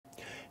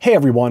Hey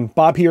everyone,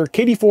 Bob here,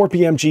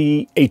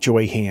 KD4PMG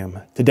HOA Ham.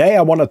 Today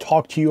I want to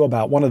talk to you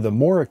about one of the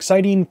more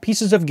exciting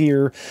pieces of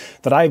gear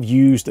that I've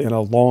used in a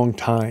long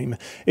time.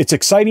 It's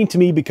exciting to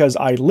me because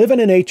I live in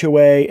an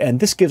HOA and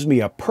this gives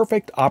me a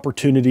perfect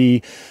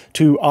opportunity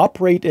to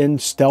operate in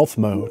stealth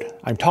mode.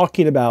 I'm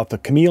talking about the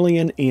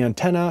Chameleon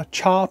antenna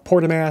HOA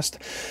Porta Mast,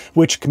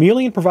 which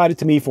Chameleon provided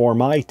to me for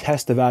my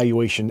test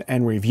evaluation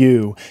and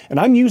review, and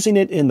I'm using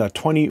it in the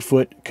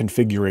 20-foot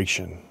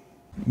configuration.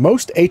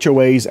 Most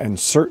HOAs, and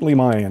certainly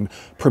mine,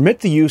 permit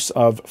the use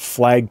of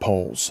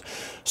flagpoles.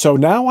 So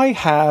now I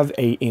have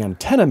an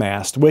antenna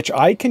mast, which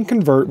I can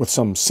convert with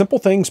some simple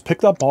things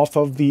picked up off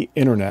of the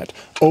internet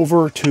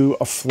over to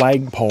a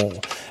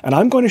flagpole. And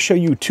I'm going to show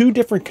you two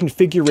different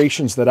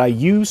configurations that I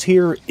use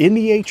here in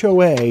the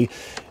HOA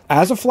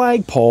as a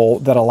flagpole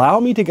that allow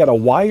me to get a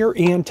wire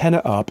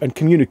antenna up and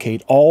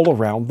communicate all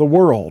around the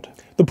world.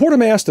 The Porta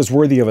Mast is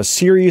worthy of a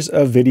series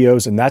of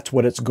videos, and that's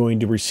what it's going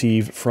to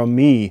receive from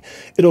me.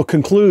 It'll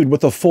conclude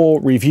with a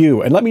full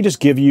review, and let me just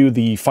give you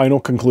the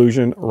final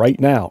conclusion right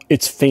now.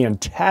 It's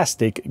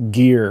fantastic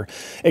gear.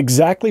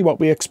 Exactly what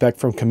we expect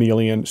from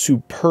Chameleon.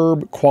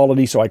 Superb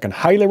quality, so I can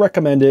highly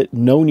recommend it.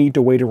 No need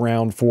to wait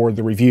around for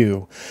the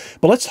review.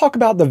 But let's talk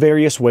about the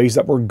various ways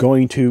that we're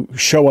going to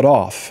show it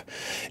off.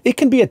 It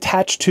can be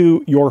attached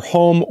to your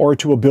home or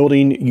to a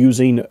building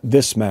using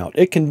this mount.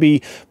 It can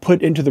be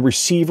put into the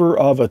receiver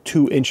of a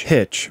 2-inch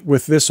hitch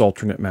with this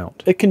alternate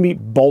mount. It can be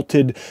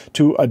bolted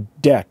to a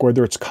deck,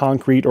 whether it's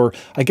concrete or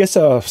I guess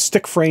a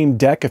stick frame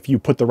deck, if you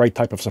put the right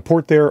type of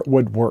support there,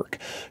 would work.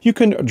 You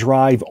can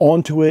drive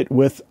onto it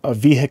with a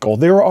vehicle.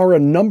 There are a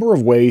number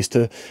of ways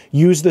to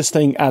use this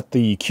thing at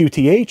the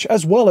QTH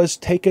as well as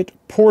take it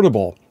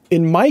portable.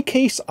 In my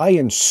case, I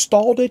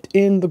installed it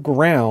in the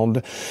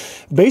ground,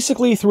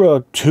 basically through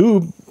a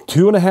tube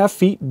 2.5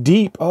 feet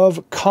deep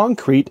of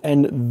concrete,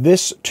 and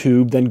this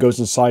tube then goes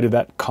inside of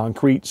that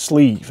concrete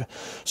sleeve.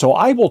 So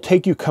I will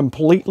take you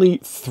completely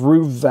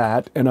through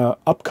that in an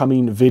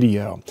upcoming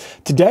video.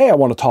 Today I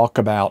want to talk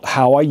about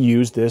how I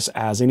use this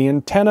as an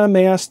antenna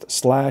mast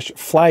 /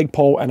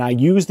 flagpole, and I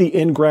use the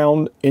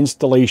in-ground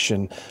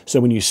installation.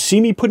 So when you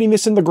see me putting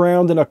this in the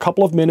ground in a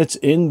couple of minutes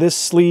in this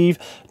sleeve,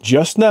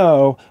 just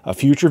know a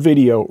future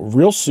video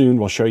real soon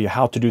will show you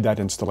how to do that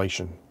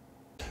installation.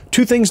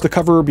 Two things to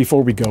cover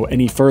before we go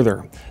any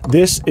further.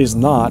 This is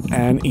not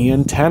an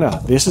antenna.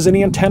 This is an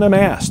antenna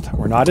mast.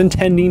 We're not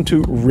intending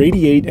to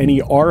radiate any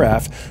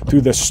RF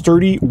through the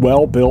sturdy,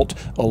 well-built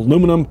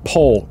aluminum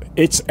pole.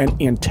 It's an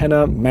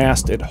antenna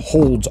mast. It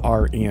holds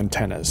our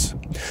antennas.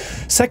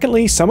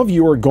 Secondly, some of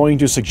you are going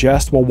to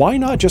suggest, well, why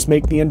not just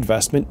make the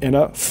investment in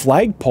a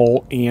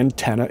flagpole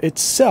antenna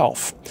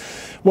itself?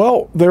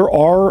 Well, there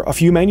are a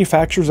few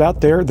manufacturers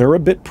out there. They're a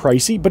bit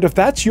pricey, but if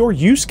that's your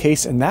use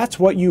case and that's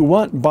what you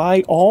want,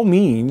 by all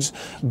means,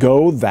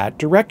 go that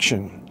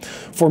direction.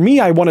 For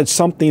me, I wanted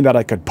something that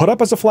I could put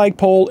up as a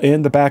flagpole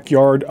in the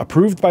backyard,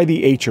 approved by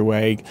the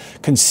HOA,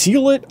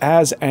 conceal it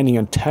as an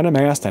antenna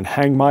mast and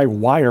hang my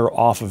wire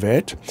off of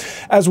it,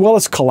 as well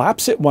as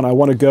collapse it when I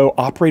want to go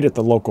operate at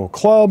the local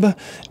club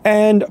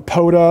and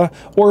POTA,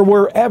 or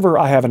wherever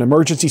I have an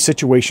emergency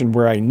situation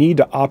where I need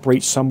to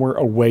operate somewhere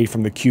away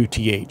from the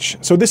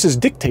QTH. So this is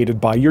dictated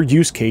by your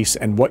use case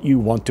and what you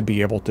want to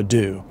be able to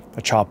do.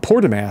 The HOA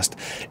Porta Mast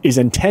is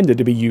intended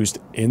to be used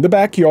in the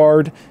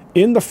backyard,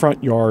 in the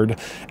front yard,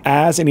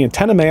 as an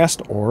antenna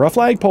mast or a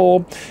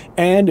flagpole,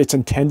 and it's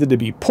intended to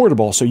be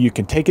portable so you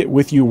can take it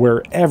with you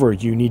wherever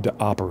you need to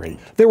operate.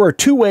 There are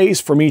two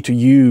ways for me to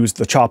use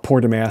the HOA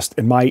Porta Mast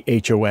in my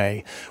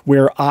HOA.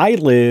 Where I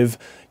live,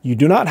 you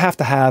do not have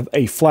to have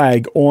a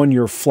flag on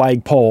your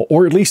flagpole,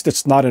 or at least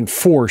it's not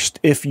enforced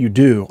if you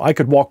do. I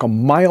could walk a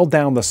mile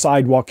down the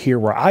sidewalk here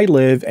where I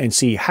live and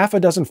see half a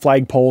dozen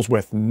flagpoles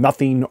with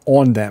nothing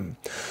on them.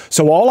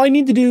 So all I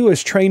need to do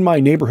is train my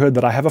neighborhood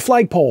that I have a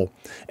flagpole.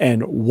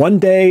 And one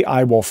day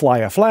I will fly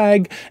a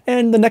flag,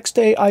 and the next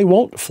day I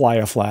won't fly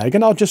a flag,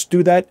 and I'll just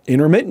do that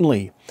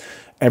intermittently.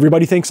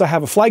 Everybody thinks I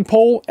have a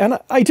flagpole, and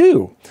I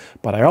do,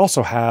 but I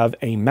also have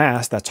a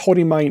mast that's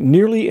holding my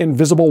nearly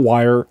invisible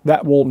wire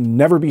that will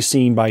never be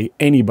seen by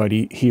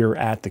anybody here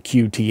at the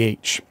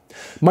QTH.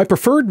 My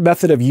preferred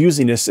method of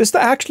using this is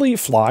to actually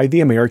fly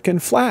the American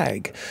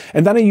flag.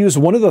 And then I use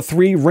one of the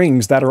 3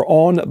 rings that are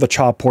on the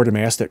HOA Porta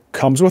Mast. It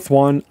comes with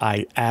one,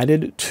 I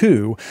added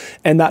 2,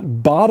 and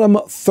that bottom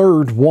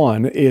 3rd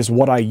one is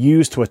what I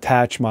use to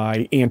attach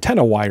my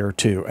antenna wire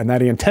to. And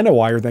that antenna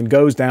wire then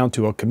goes down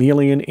to a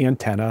Chameleon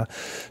antenna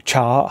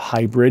HOA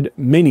Hybrid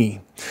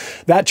Mini.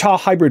 That HOA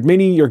Hybrid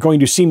Mini, you're going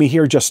to see me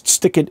here just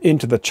stick it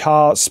into the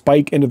HOA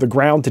spike into the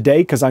ground today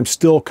because I'm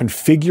still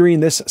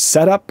configuring this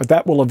setup, but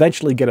that will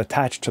eventually get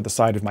attached to the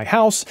side of my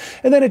house,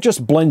 and then it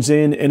just blends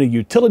in a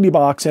utility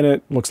box, and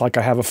it looks like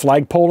I have a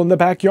flagpole in the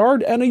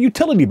backyard and a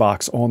utility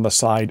box on the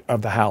side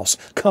of the house.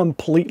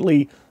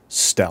 Completely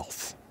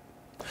stealth.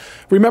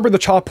 Remember,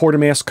 the HOA Porta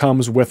Mast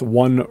comes with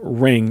one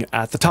ring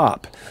at the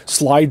top.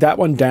 Slide that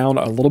one down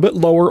a little bit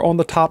lower on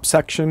the top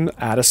section,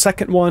 add a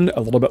second one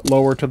a little bit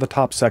lower to the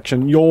top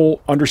section.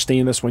 You'll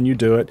understand this when you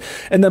do it.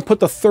 And then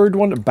put the third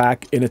one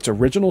back in its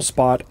original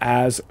spot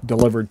as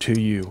delivered to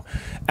you.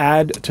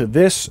 Add to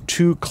this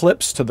 2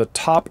 clips to the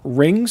top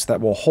rings that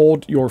will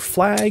hold your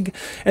flag.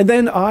 And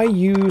then I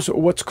use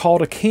what's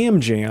called a cam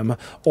jam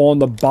on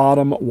the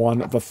bottom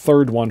one, the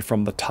third one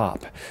from the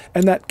top.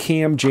 And that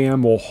cam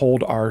jam will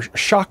hold our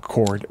shock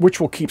cord, which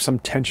will keep some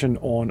tension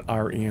on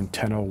our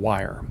antenna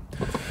wire.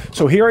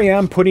 So here I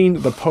am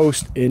putting the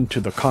post into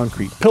the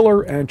concrete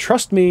pillar, and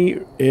trust me,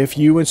 if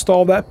you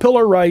install that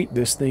pillar right,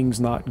 this thing's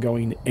not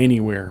going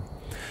anywhere.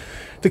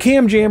 The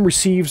cam jam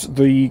receives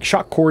the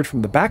shock cord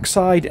from the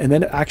backside, and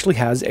then it actually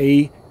has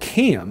a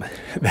cam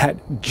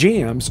that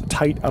jams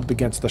tight up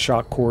against the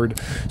shock cord,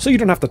 so you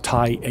don't have to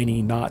tie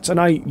any knots. And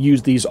I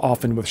use these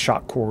often with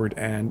shock cord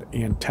and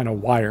antenna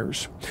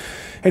wires.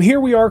 And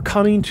here we are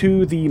coming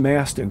to the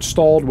mast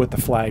installed with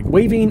the flag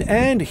waving,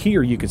 and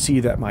here you can see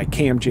that my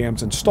cam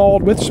jam's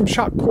installed with some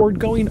shock cord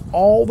going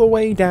all the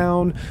way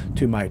down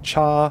to my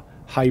HOA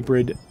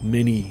Hybrid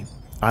Mini.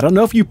 I don't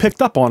know if you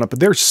picked up on it, but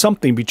there's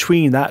something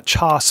between that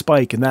HOA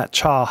Spike and that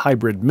HOA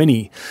Hybrid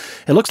Mini.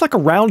 It looks like a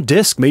round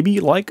disc, maybe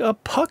like a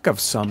puck of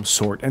some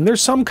sort, and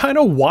there's some kind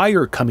of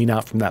wire coming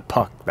out from that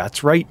puck.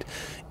 That's right.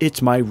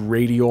 It's my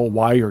radial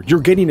wire. You're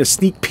getting a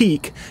sneak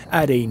peek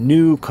at a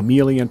new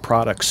Chameleon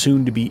product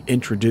soon to be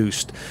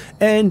introduced.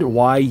 And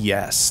why,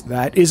 yes,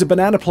 that is a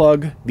banana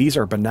plug. These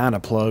are banana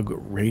plug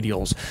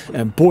radials.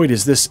 And boy,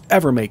 does this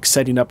ever make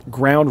setting up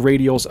ground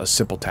radials a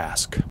simple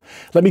task.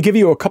 Let me give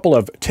you a couple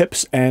of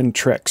tips and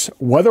tricks.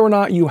 Whether or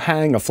not you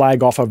hang a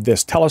flag off of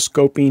this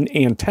telescoping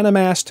antenna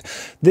mast,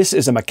 this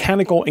is a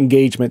mechanical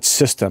engagement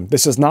system.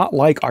 This is not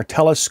like our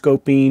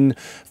telescoping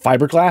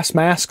fiberglass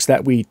masks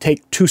that we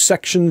take 2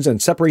 sections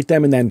and separate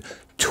them and then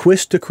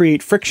twist to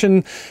create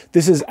friction.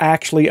 This is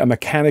actually a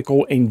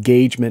mechanical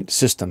engagement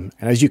system.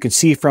 And as you can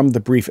see from the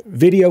brief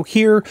video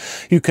here,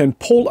 you can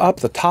pull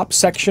up the top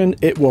section.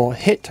 It will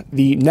hit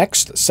the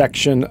next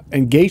section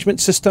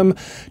engagement system,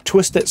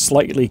 twist it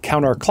slightly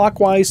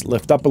counterclockwise,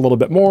 lift up a little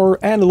bit more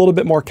and a little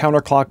bit more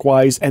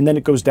counterclockwise, and then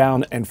it goes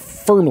down and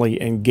firmly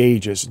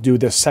engages. Do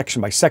this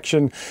section by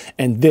section,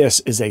 and this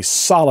is a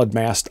solid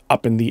mast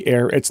up in the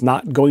air. It's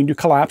not going to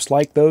collapse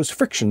like those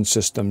friction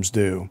systems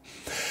do.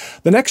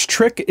 The next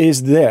trick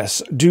is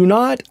this. Do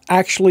not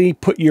actually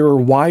put your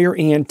wire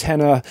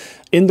antenna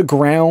in the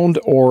ground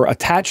or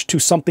attached to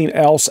something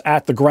else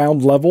at the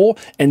ground level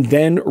and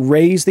then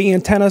raise the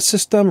antenna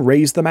system,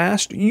 raise the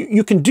mast.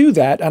 You can do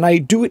that, and I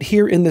do it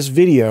here in this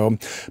video,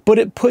 but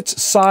it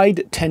puts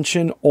side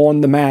tension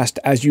on the mast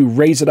as you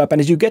raise it up.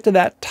 And as you get to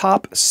that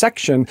top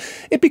section,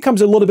 it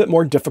becomes a little bit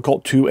more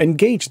difficult to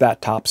engage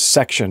that top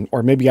section,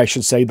 or maybe I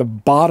should say the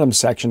bottom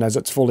section as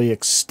it's fully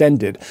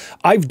extended.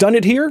 I've done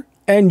it here,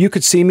 and you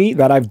could see me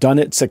that I've done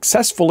it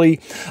successfully.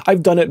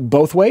 I've done it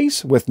both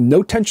ways, with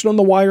no tension on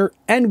the wire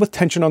and with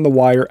tension on the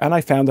wire, and I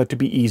found that to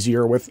be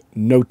easier with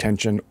no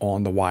tension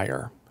on the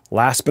wire.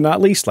 Last but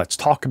not least, let's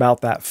talk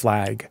about that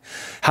flag.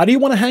 How do you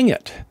want to hang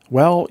it?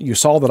 Well, you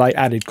saw that I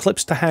added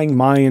clips to hang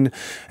mine,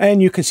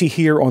 and you can see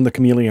here on the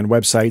Chameleon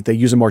website, they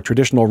use a more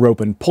traditional rope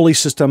and pulley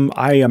system.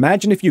 I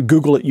imagine if you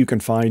Google it, you can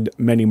find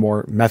many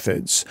more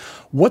methods.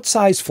 What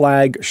size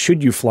flag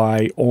should you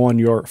fly on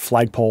your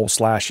flagpole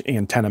 /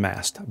 antenna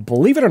mast?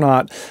 Believe it or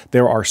not,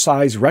 there are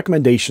size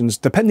recommendations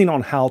depending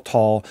on how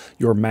tall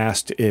your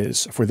mast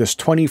is. For this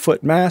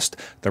 20-foot mast,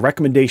 the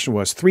recommendation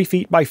was 3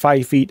 feet by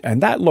 5 feet,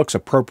 and that looks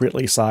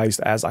appropriately sized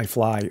as I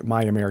fly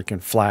my American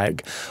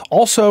flag.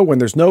 Also, when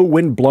there's no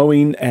wind blowing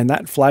and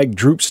that flag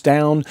droops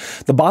down,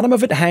 the bottom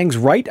of it hangs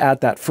right at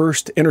that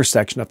first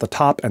intersection of the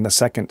top and the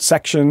second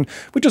section,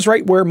 which is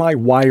right where my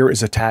wire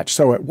is attached,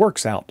 so it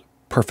works out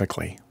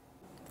perfectly.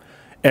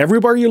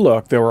 Everywhere you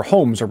look, there are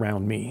homes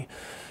around me.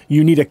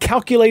 You need a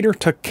calculator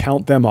to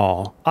count them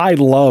all. I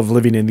love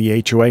living in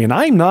the HOA, and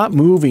I'm not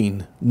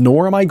moving,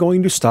 nor am I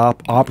going to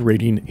stop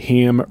operating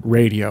ham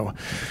radio.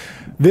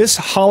 This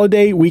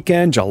holiday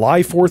weekend,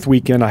 July 4th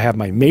weekend, I have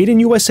my Made in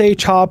USA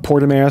HOA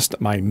Porta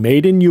Mast, my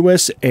Made in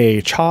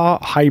USA HOA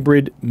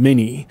Hybrid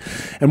Mini.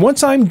 And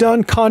once I'm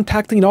done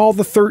contacting all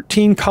the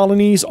 13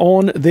 colonies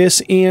on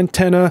this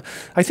antenna,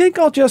 I think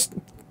I'll just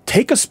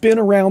take a spin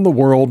around the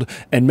world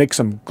and make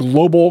some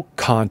global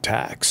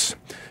contacts.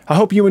 I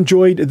hope you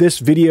enjoyed this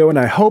video, and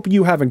I hope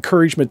you have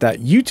encouragement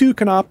that you too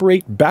can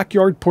operate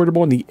backyard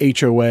portable in the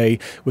HOA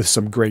with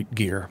some great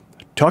gear.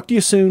 Talk to you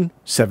soon,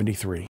 73.